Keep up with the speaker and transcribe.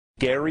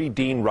Gary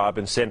Dean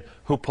Robinson,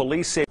 who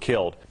police say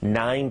killed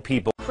 9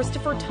 people.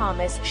 Christopher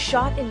Thomas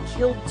shot and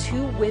killed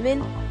 2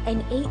 women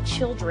and 8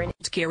 children.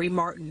 Gary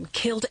Martin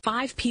killed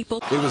 5 people.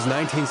 It was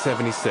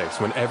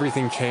 1976 when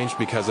everything changed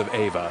because of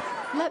Eva.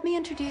 Let me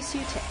introduce you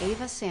to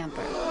Eva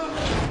Samper,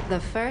 the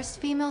first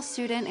female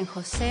student in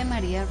Jose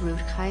Maria Root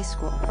High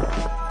School.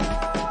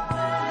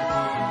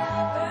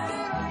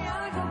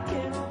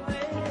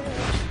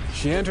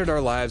 She entered our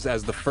lives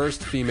as the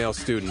first female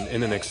student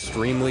in an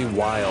extremely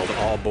wild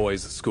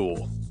all-boys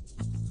school.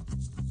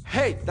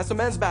 Hey, that's a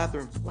men's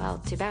bathroom. Well,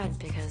 too bad,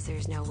 because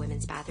there's no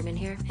women's bathroom in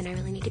here, and I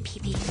really need to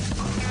pee-pee.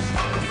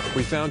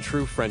 We found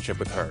true friendship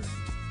with her.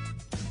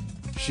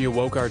 She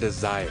awoke our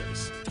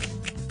desires.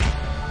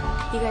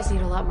 You guys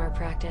need a lot more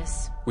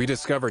practice. We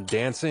discovered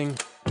dancing,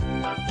 Do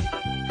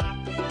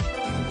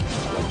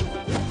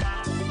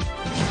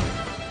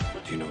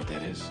you know what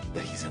that is?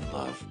 That he's in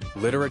love.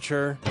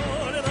 literature,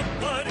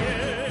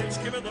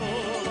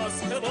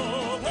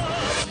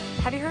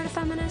 Have you heard of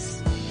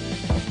feminists?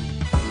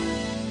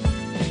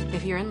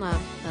 If you're in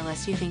love, the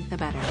less you think, the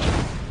better.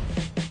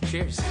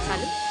 Cheers.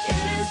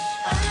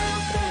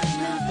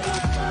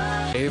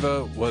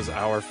 Eva was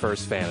our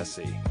first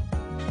fantasy.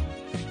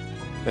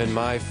 Then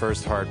my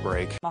first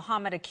heartbreak.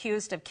 Mohammed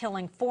accused of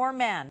killing 4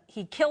 men.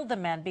 He killed the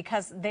men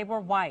because they were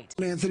white.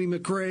 Anthony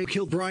McRae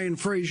killed Brian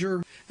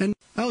Frazier, and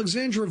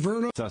Alexandra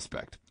Verno.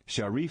 Suspect,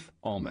 Sharif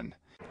Allman.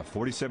 A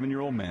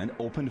 47-year-old man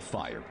opened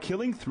fire,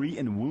 killing 3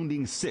 and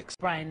wounding 6.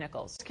 Brian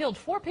Nichols killed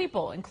 4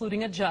 people,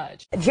 including a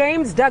judge.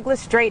 James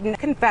Douglas Drayton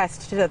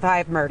confessed to the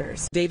 5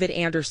 murders. David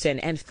Anderson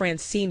and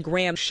Francine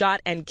Graham shot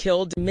and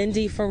killed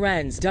Mindy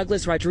Ferenz,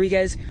 Douglas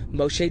Rodriguez,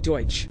 Moshe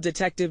Deutsch.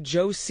 Detective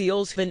Joe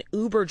Seals, an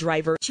Uber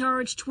driver,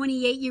 charged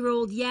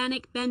 28-year-old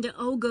Yannick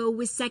Bendaogo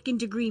with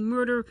second-degree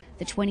murder.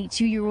 The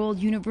 22-year-old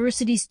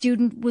university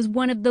student was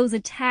one of those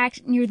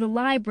attacked near the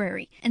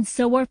library, and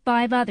so are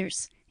 5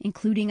 others,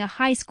 including a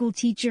high school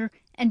teacher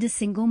and a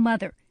single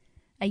mother.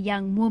 A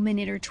young woman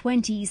in her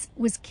 20s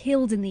was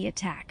killed in the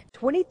attack.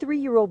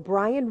 23-year-old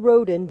Brian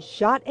Roden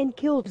shot and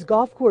killed his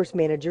golf course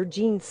manager,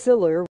 Gene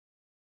Siller.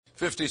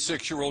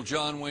 56-year-old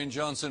John Wayne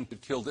Johnson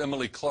killed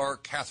Emily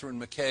Clark, Catherine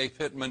McKay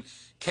Pittman,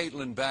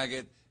 Caitlin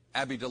Baggett,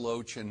 Abby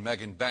DeLoach, and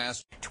Megan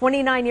Bass.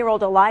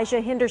 29-year-old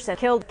Elijah Henderson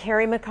killed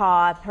Carrie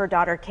McCaw, her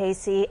daughter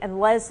Casey, and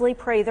Leslie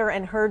Prather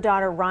and her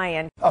daughter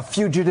Ryan. A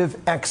fugitive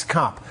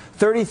ex-cop.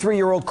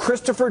 33-year-old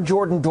Christopher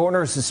Jordan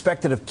Dorner is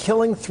suspected of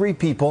killing 3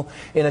 people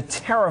in a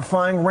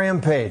terrifying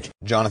rampage.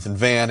 Jonathan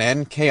Van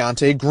and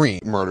Keontae Green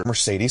murdered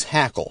Mercedes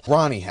Hackle,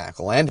 Ronnie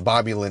Hackle, and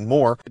Bobby Lynn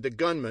Moore. The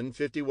gunman,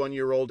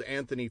 51-year-old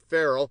Anthony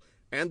Farrell,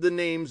 and the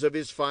names of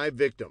his 5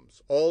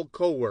 victims, all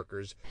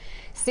co-workers.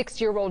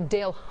 6-year-old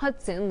Dale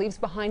Hudson leaves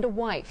behind a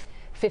wife.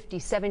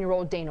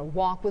 57-year-old Dana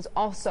Walk was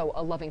also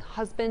a loving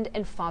husband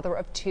and father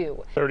of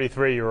 2.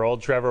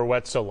 33-year-old Trevor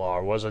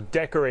Wetzelar was a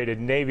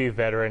decorated Navy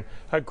veteran,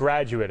 a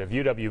graduate of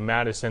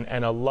UW-Madison,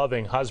 and a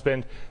loving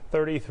husband.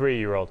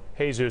 33-year-old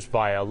Jesus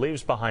Vaya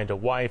leaves behind a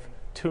wife,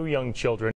 2 young children.